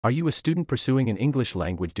Are you a student pursuing an English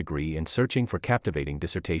language degree and searching for captivating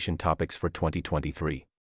dissertation topics for 2023?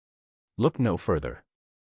 Look no further.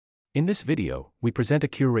 In this video, we present a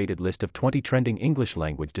curated list of 20 trending English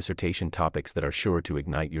language dissertation topics that are sure to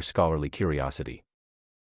ignite your scholarly curiosity.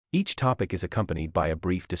 Each topic is accompanied by a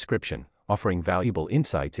brief description, offering valuable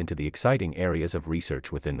insights into the exciting areas of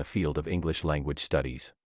research within the field of English language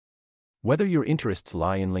studies. Whether your interests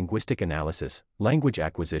lie in linguistic analysis, language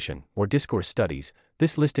acquisition, or discourse studies,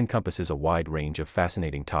 this list encompasses a wide range of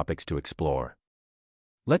fascinating topics to explore.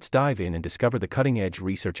 Let's dive in and discover the cutting-edge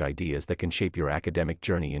research ideas that can shape your academic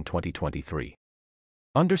journey in 2023.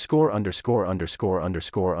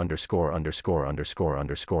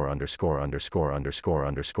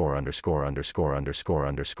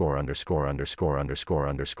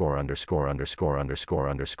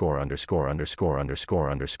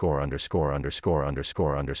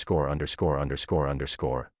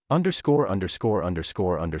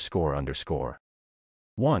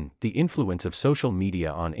 One, the influence of social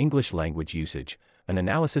media on English language usage, an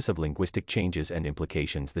analysis of linguistic changes and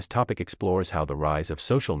implications. This topic explores how the rise of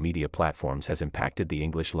social media platforms has impacted the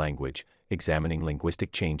English language, examining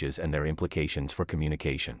linguistic changes and their implications for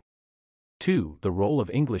communication. 2. The role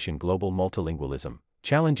of English in global multilingualism,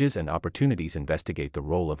 challenges and opportunities. Investigate the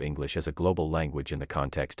role of English as a global language in the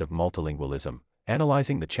context of multilingualism,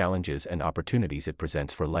 analyzing the challenges and opportunities it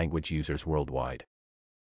presents for language users worldwide.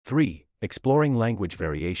 3. Exploring language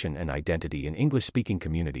variation and identity in English-speaking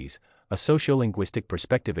communities, a sociolinguistic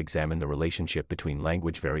perspective. Examine the relationship between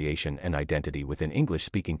language variation and identity within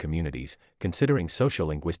English-speaking communities, considering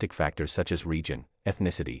sociolinguistic factors such as region,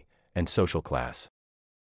 ethnicity, and social class.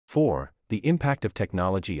 4. The impact of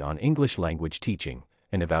technology on English language teaching,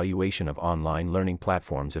 an evaluation of online learning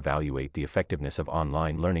platforms. Evaluate the effectiveness of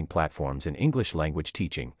online learning platforms in English language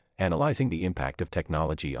teaching, analyzing the impact of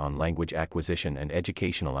technology on language acquisition and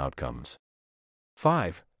educational outcomes.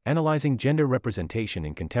 5. Analyzing gender representation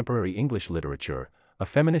in contemporary English literature, a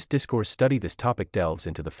feminist discourse study. This topic delves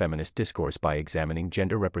into the feminist discourse by examining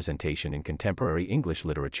gender representation in contemporary English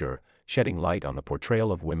literature, shedding light on the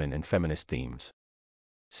portrayal of women and feminist themes.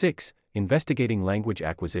 6. Investigating language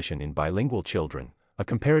acquisition in bilingual children, a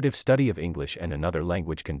comparative study of English and another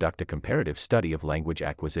language. Conduct a comparative study of language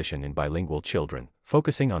acquisition in bilingual children,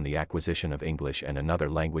 focusing on the acquisition of English and another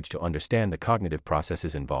language to understand the cognitive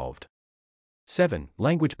processes involved. 7.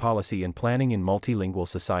 Language policy and planning in multilingual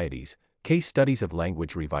societies, case studies of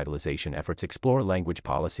language revitalization efforts. Explore language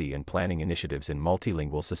policy and planning initiatives in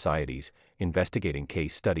multilingual societies, investigating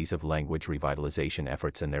case studies of language revitalization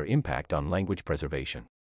efforts and their impact on language preservation.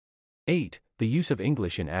 8. The use of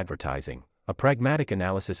English in advertising, a pragmatic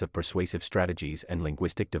analysis of persuasive strategies and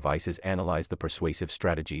linguistic devices. Analyze the persuasive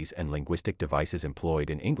strategies and linguistic devices employed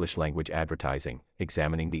in English language advertising,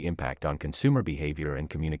 examining the impact on consumer behavior and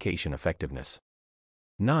communication effectiveness.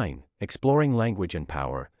 9. Exploring language and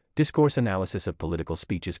power, discourse analysis of political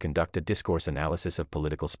speeches. Conduct a discourse analysis of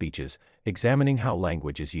political speeches, examining how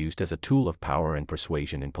language is used as a tool of power and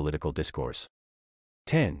persuasion in political discourse.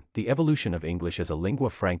 10. The evolution of English as a lingua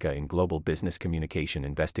franca in global business communication.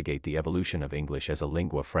 Investigate the evolution of English as a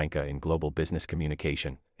lingua franca in global business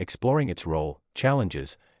communication, exploring its role,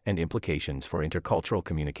 challenges, and implications for intercultural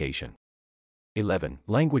communication. 11.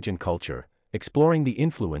 Language and culture, exploring the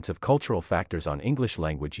influence of cultural factors on English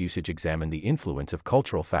language usage. Examine the influence of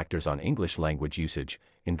cultural factors on English language usage,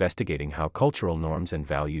 investigating how cultural norms and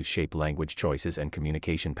values shape language choices and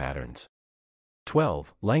communication patterns.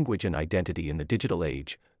 12. Language and identity in the digital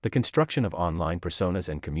age, the construction of online personas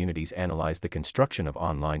and communities. Analyze the construction of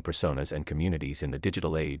online personas and communities in the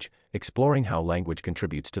digital age, exploring how language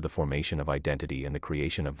contributes to the formation of identity and the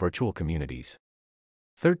creation of virtual communities.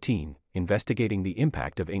 13. Investigating the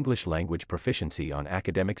impact of English language proficiency on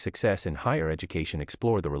academic success in higher education.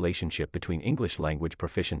 Explore the relationship between English language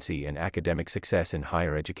proficiency and academic success in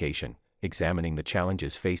higher education, examining the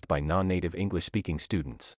challenges faced by non-native English-speaking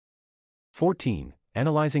students. 14.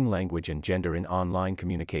 Analyzing language and gender in online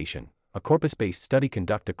communication, a corpus-based study.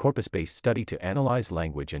 Conduct a corpus-based study to analyze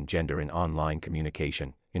language and gender in online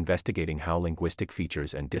communication, investigating how linguistic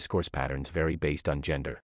features and discourse patterns vary based on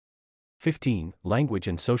gender. 15. Language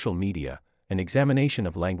and social media, an examination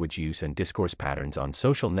of language use and discourse patterns on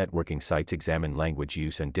social networking sites. Examine language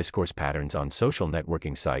use and discourse patterns on social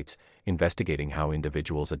networking sites, investigating how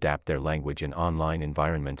individuals adapt their language in online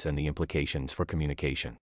environments and the implications for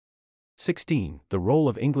communication. 16. The role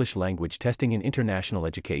of English language testing in international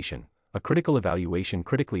education, a critical evaluation.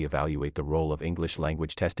 Critically evaluate the role of English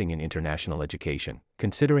language testing in international education,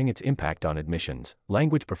 considering its impact on admissions,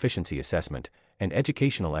 language proficiency assessment, and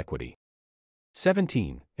educational equity.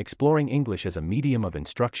 17. Exploring English as a medium of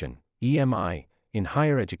instruction, EMI,